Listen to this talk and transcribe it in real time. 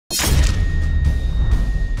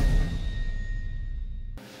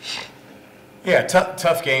Yeah,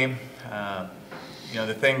 tough game.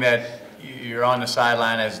 The thing that you're on the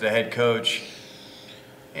sideline as the head coach,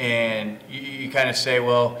 and you kind of say,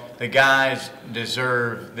 well, the guys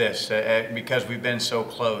deserve this because we've been so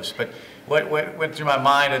close. But what went through my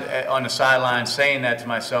mind on the sideline saying that to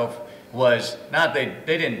myself was not they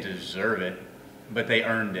didn't deserve it, but they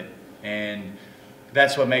earned it. And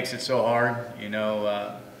that's what makes it so hard.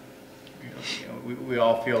 We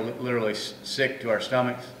all feel literally sick to our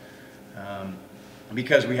stomachs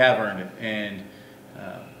because we have earned it. And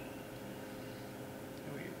a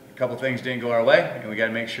couple things didn't go our way, and we got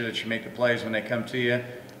to make sure that you make the plays when they come to you.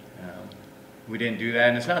 We didn't do that,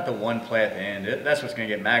 and it's not the one play at the end. That's what's going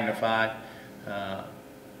to get magnified.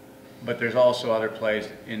 But there's also other plays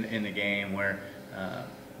in the game where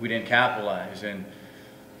we didn't capitalize, and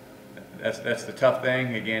that's the tough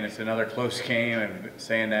thing. Again, it's another close game. I've been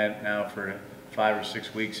saying that now for 5 or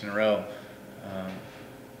 6 weeks in a row.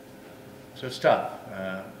 So it's tough.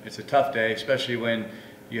 It's a tough day, especially when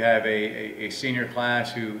you have a senior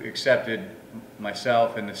class who accepted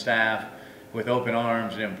myself and the staff with open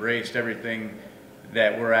arms and embraced everything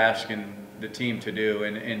that we're asking the team to do.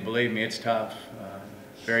 And believe me, it's tough,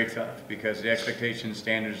 very tough, because the expectation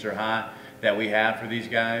standards are high that we have for these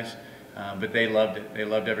guys. But they loved it. They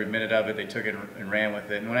loved every minute of it. They took it and ran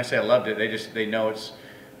with it. And when I say I loved it, they know it's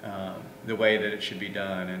the way that it should be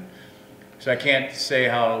done. And so I can't say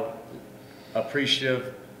how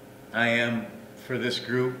appreciative I am for this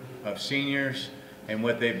group of seniors and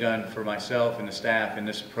what they've done for myself and the staff in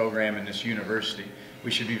this program and this university.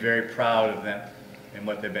 We should be very proud of them and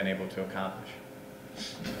what they've been able to accomplish.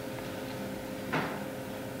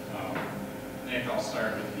 Nick, I'll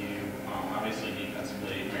start with you. Obviously,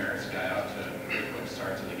 defensively, Marist got out to a pretty quick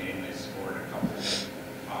start to the game. They scored a couple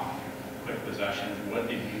quick possessions. What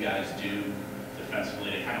did you guys do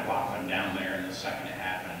defensively to kind of lock them down there in the second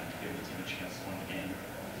half and give the team a chance to win the game?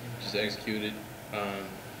 Just executed.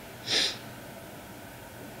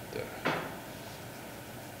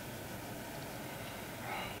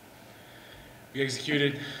 We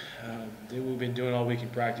executed. Did what we've been doing all week in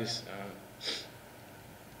practice.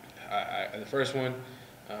 The first one,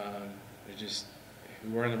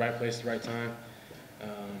 we were in the right place at the right time.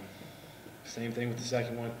 Same thing with the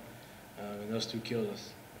second one, and those two killed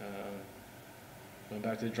us. Went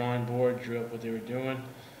back to the drawing board, drew up what they were doing,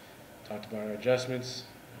 talked about our adjustments,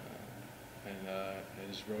 and I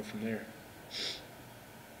just rode from there.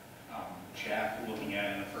 Jack, looking at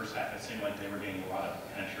it in the first half, it seemed like they were getting a lot of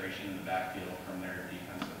penetration in the backfield from their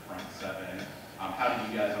defensive front seven. How did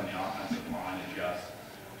you guys on the offensive line adjust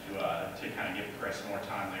to kind of give Chris more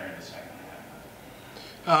time there in the second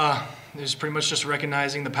half? It was pretty much just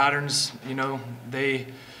recognizing the patterns. They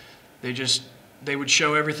would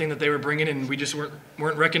show everything that they were bringing, and we just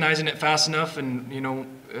weren't recognizing it fast enough. And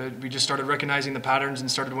we just started recognizing the patterns and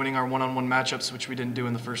started winning our one-on-one matchups, which we didn't do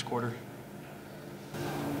in the first quarter.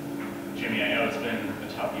 Jimmy, I know it's been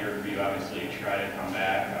a tough year for you. Obviously, you try to come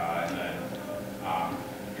back, and then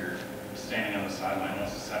you're standing on the sideline most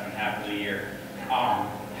of the second half of the year.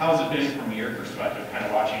 How's it been from your perspective, kind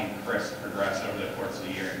of watching Chris progress over the course of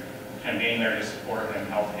the year, and being there to support him,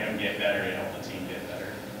 help him get better, to help the team get better?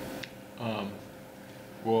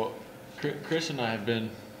 Well, Chris and I have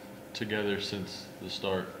been together since the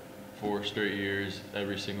start. 4 straight years,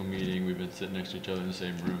 every single meeting, we've been sitting next to each other in the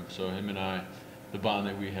same room. So him and I, the bond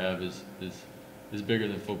that we have is bigger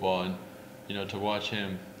than football. And to watch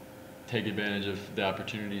him take advantage of the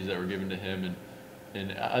opportunities that were given to him,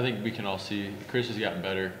 and I think we can all see Chris has gotten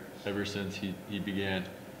better ever since he began.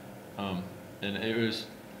 And it's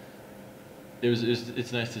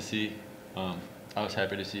nice to see. I was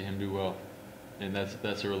happy to see him do well, and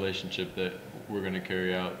that's a relationship that we're going to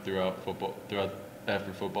carry out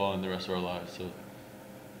after football and the rest of our lives. So.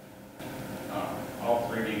 All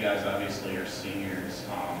three of you guys obviously are seniors.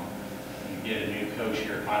 You get a new coach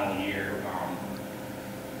your final year.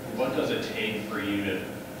 What does it take for you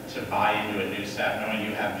to buy into a new staff, knowing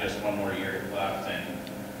you have just one more year left? And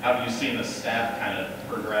how have you seen the staff kind of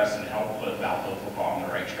progress and help put Valpo football on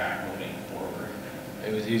the right track moving forward?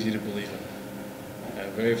 It was easy to believe him.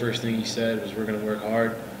 The very first thing he said was, "We're going to work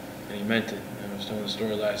hard," and he meant it. I was telling the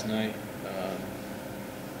story last night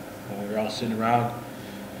when we were all sitting around.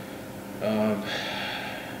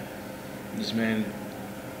 This man,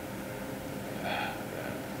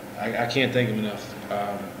 I can't thank him enough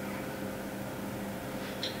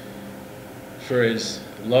for as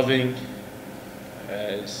loving,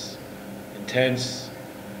 as intense,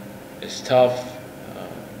 as tough.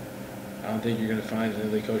 I don't think you're going to find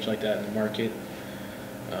another coach like that in the market,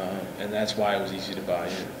 and that's why it was easy to buy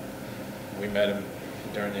in. We met him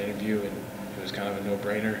during the interview, and it was kind of a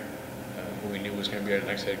no-brainer. who we knew was going to be our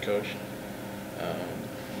next head coach.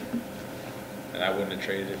 And I wouldn't have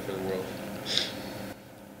traded it for the world.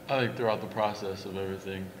 I think throughout the process of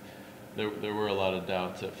everything, there were a lot of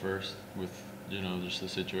doubts at first with, just the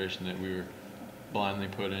situation that we were blindly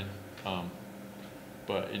put in.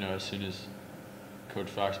 But, as soon as Coach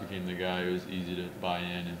Fox became the guy, it was easy to buy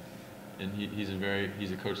in, and he's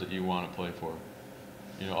a coach that you want to play for.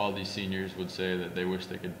 All these seniors would say that they wish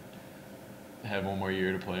they could have one more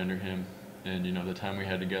year to play under him, and the time we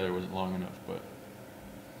had together wasn't long enough, but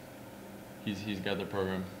he's got the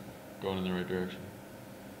program going in the right direction.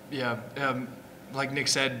 Yeah, like Nick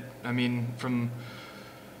said, I mean, from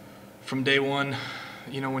day one,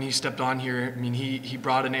 when he stepped on here, I mean, he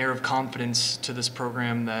brought an air of confidence to this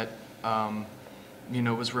program that,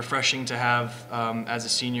 was refreshing to have as a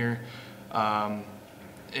senior, and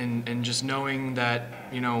just knowing that,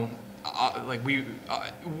 like we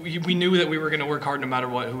knew that we were going to work hard no matter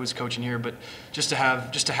who was coaching here, but just to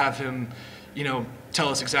have him, tell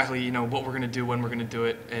us exactly, what we're going to do, when we're going to do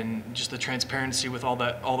it, and just the transparency with all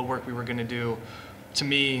the work we were going to do, to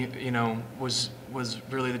me, was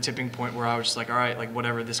really the tipping point where I was just like, all right, like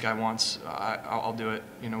whatever this guy wants, I'll do it.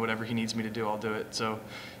 Whatever he needs me to do, I'll do it. So,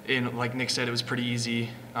 and like Nick said, it was pretty easy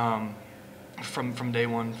from day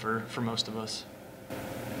one for most of us.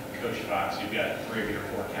 Coach Fox, you've got 3 of your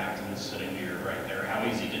 4 captains sitting to your right there. How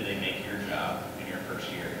easy did they make your job in your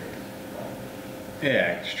first year?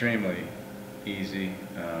 Yeah, extremely easy.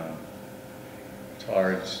 It's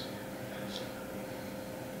hard.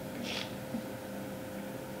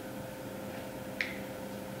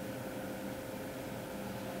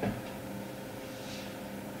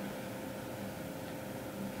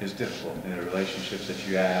 It's difficult in the relationships that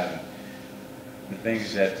you have, and the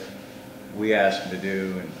things that we ask them to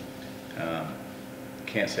do, and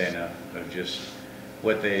can't say enough of just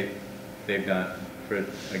what they've done for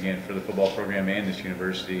the football program and this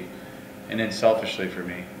university, and then selfishly for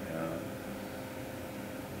me.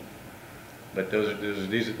 But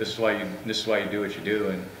this is why you do what you do,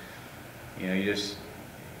 and you just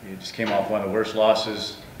came off one of the worst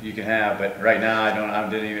losses you can have. But right now, I'm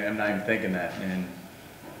not even thinking that, and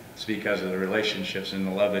it's because of the relationships and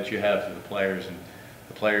the love that you have for the players, and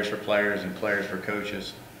the players for players and players for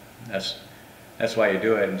coaches. That's why you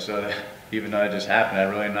do it. And so even though it just happened,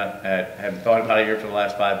 I haven't thought about it here for the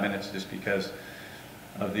last 5 minutes, just because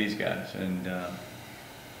of these guys. And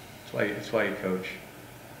it's why you coach.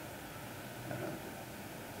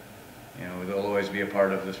 They'll always be a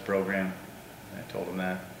part of this program. I told them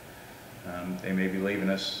that. They may be leaving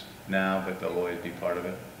us now, but they'll always be part of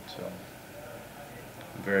it. So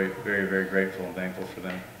I'm very, very, very grateful and thankful for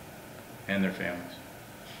them and their families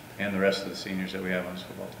and the rest of the seniors that we have on this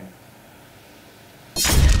football team.